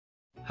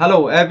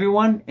Hello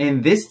everyone,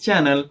 in this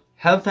channel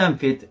Health and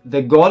Fit,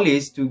 the goal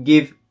is to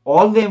give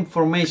all the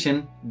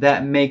information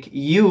that make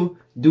you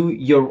do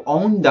your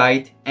own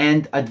diet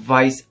and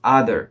advise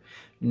other,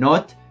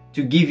 not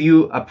to give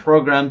you a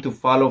program to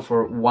follow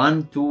for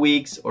 1-2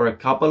 weeks or a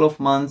couple of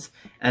months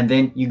and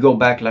then you go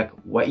back like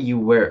what you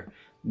were.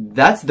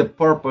 That's the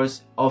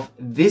purpose of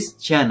this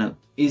channel,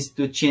 is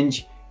to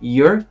change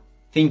your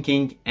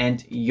thinking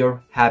and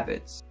your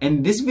habits.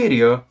 In this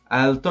video,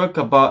 I'll talk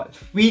about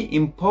 3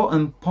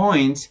 important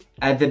points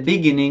at the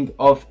beginning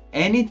of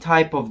any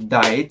type of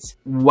diets,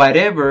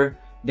 whatever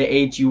the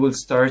age you will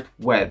start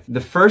with.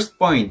 The first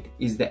point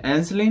is the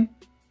insulin,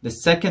 the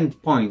second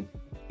point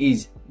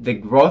is the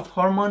growth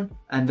hormone,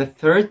 and the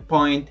third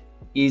point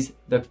is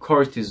the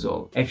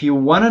cortisol. If you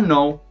want to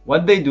know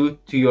what they do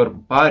to your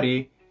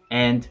body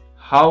and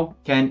how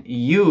can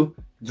you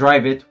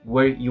drive it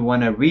where you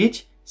want to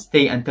reach,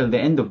 stay until the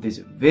end of this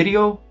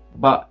video.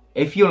 But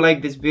if you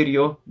like this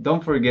video,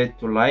 don't forget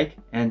to like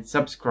and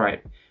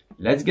subscribe.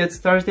 Let's get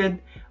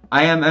started.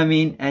 I am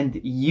Amin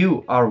and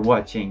you are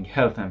watching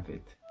Health and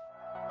Fit.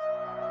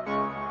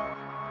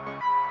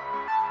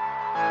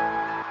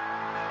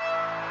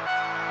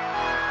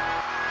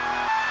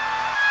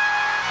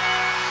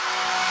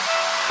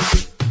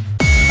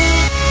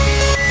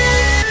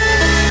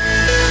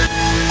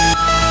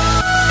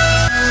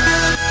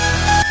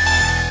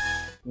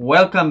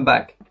 Welcome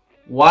back.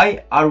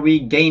 Why are we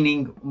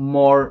gaining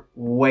more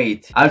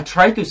weight? I'll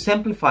try to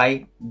simplify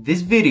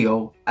this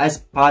video as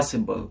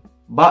possible.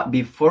 But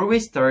before we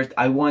start,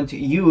 I want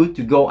you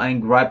to go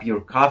and grab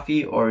your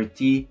coffee or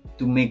tea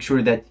to make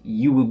sure that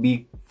you will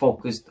be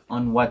focused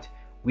on what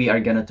we are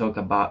gonna talk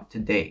about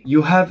today.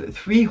 You have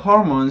 3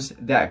 hormones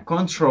that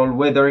control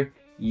whether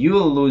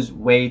you'll lose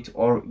weight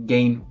or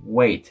gain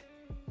weight.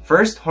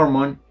 First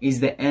hormone is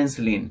the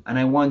insulin, and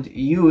I want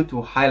you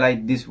to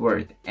highlight this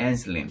word,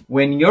 insulin.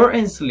 When your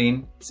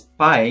insulin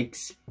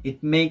spikes,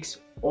 it makes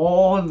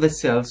all the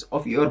cells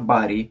of your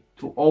body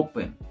to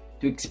open,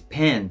 to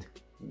expand,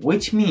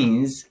 which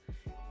means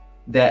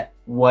that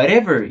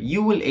whatever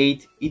you will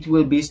eat, it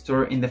will be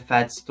stored in the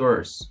fat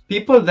stores.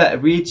 People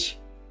that reach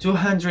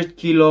 200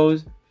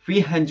 kilos,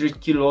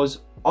 300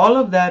 kilos, all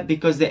of that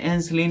because the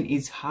insulin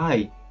is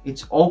high.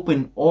 It's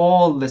open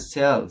all the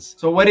cells.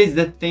 So what is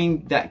the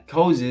thing that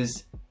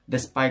causes the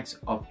spikes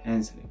of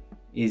insulin?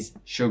 Is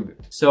sugar.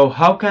 So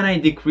how can I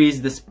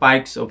decrease the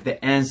spikes of the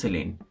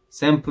insulin?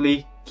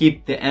 Simply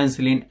keep the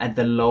insulin at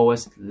the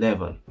lowest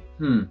level.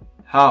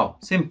 How?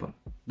 Simple.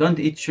 Don't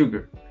eat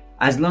sugar.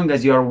 As long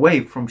as you are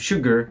away from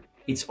sugar,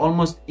 it's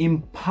almost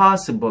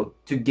impossible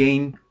to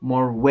gain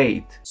more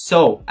weight.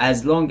 So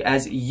as long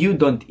as you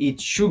don't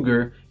eat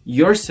sugar,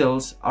 your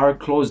cells are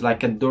closed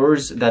like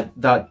doors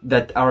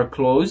that are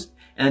closed,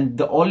 and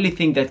the only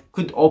thing that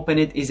could open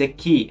it is a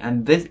key,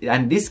 and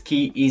this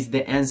key is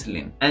the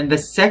insulin. And the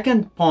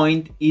second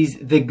point is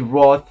the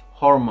growth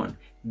hormone.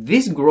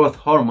 This growth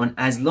hormone,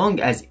 as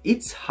long as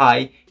it's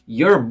high,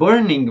 your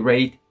burning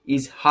rate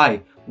is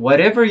high.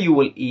 Whatever you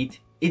will eat,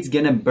 it's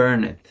gonna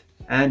burn it,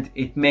 and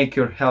it make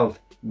your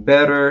health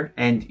better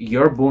and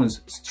your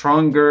bones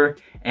stronger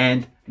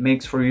and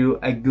makes for you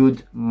a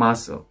good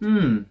muscle.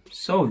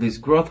 So this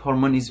growth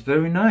hormone is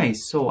very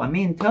nice. So I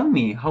mean, tell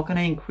me, how can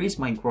I increase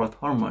my growth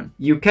hormone?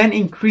 You can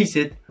increase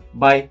it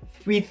by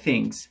 3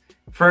 things.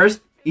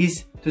 First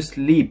is to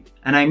sleep,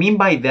 and I mean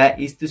by that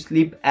is to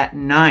sleep at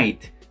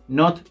night.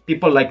 Not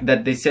people like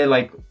that, they say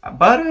like,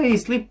 but I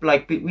sleep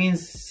like between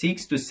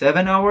 6 to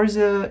 7 hours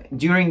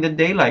during the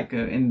day, like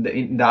in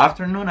the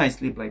afternoon I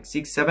sleep like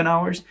 6-7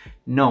 hours.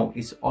 No,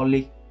 it's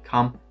only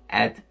come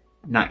at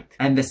night.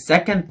 And the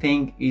second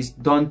thing is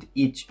don't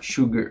eat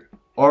sugar,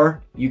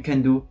 or you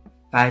can do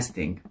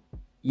fasting.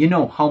 You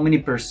know how many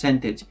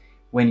percentage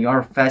when you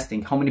are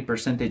fasting, how many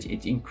percentage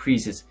it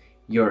increases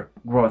your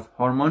growth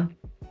hormone?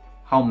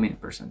 How many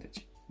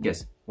percentage?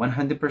 Guess.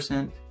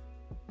 100%,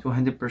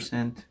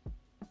 200%,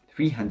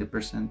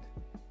 300%.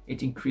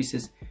 It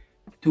increases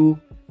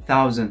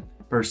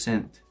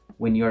 2000%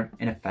 when you're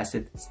in a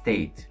fasted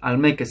state. I'll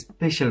make a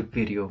special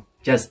video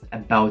just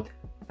about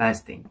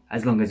fasting.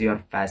 As long as you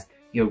are fast,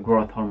 your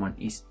growth hormone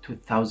is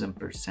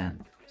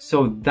 2000%.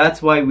 So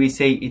that's why we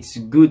say it's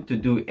good to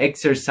do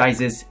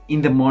exercises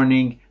in the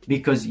morning,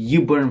 because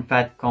you burn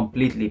fat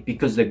completely,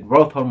 because the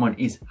growth hormone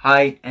is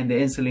high and the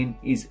insulin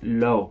is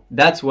low.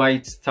 That's why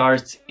it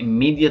starts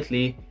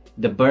immediately,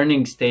 the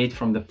burning state,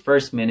 from the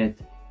first minute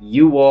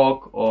you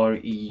walk or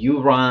you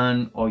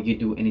run or you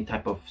do any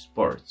type of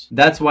sports.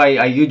 That's why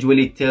I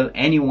usually tell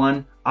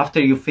anyone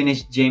after you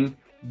finish gym,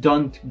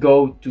 don't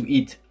go to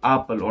eat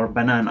apple or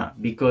banana,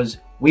 because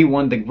we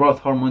want the growth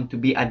hormone to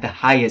be at the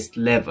highest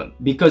level.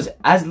 Because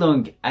as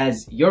long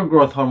as your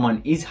growth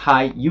hormone is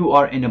high, you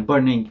are in a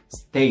burning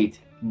state.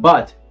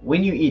 But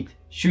when you eat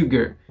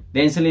sugar,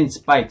 the insulin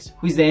spikes.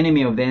 Who is the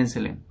enemy of the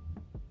insulin?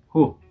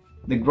 Who?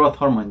 The growth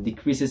hormone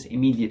decreases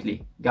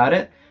immediately. Got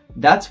it?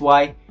 That's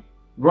why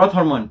growth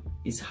hormone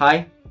is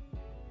high,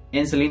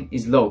 insulin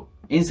is low.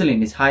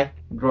 Insulin is high,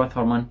 growth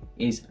hormone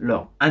is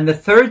low. And the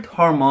third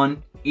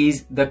hormone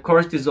is the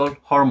cortisol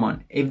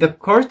hormone. If the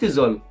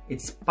cortisol,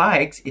 it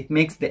spikes, it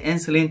makes the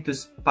insulin to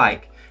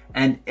spike.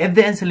 And if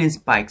the insulin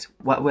spikes,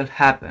 what will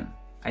happen?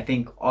 I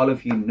think all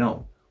of you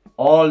know.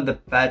 All the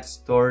fat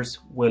stores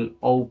will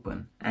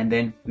open and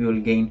then we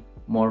will gain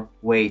more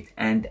weight.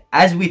 And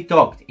as we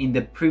talked in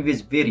the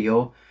previous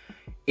video,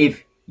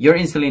 if your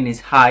insulin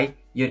is high,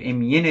 your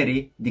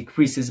immunity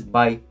decreases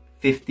by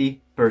 50%.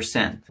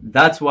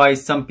 That's why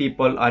some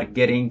people are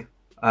getting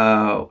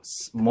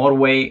more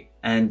weight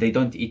and they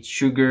don't eat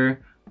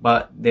sugar,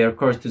 but their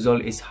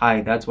cortisol is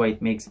high. That's why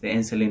it makes the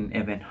insulin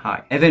even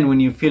high. Even when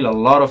you feel a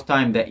lot of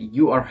time that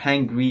you are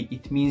hungry,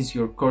 it means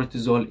your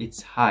cortisol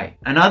is high.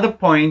 Another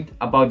point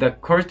about the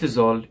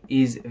cortisol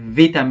is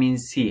vitamin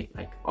C,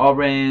 like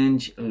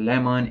orange,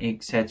 lemon,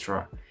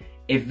 etc.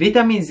 If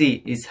vitamin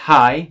C is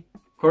high,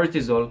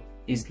 cortisol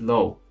is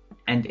low.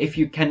 And if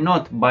you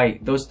cannot buy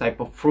those type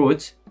of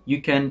fruits,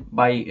 you can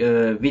buy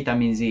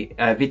vitamin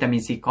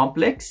C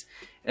complex.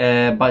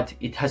 But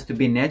it has to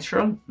be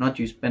natural, not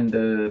you spend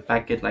the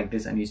packet like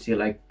this and you see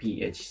like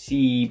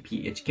PHC,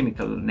 PH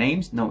chemical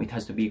names. No, it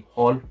has to be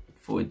whole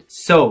food.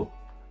 So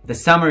the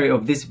summary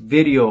of this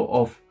video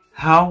of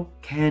how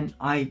can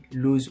I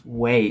lose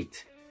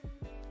weight: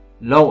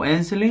 low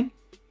insulin,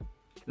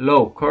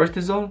 low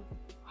cortisol,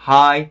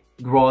 high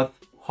growth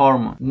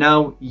hormone.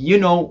 Now you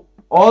know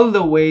all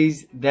the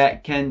ways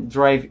that can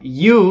drive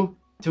you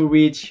to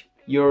reach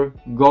your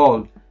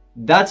goal.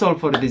 That's all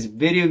for this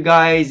video,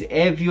 guys.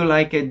 If you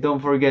like it,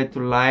 don't forget to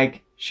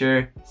like,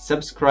 share,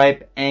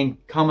 subscribe, and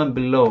comment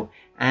below.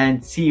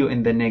 And see you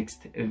in the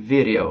next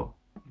video.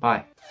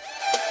 Bye.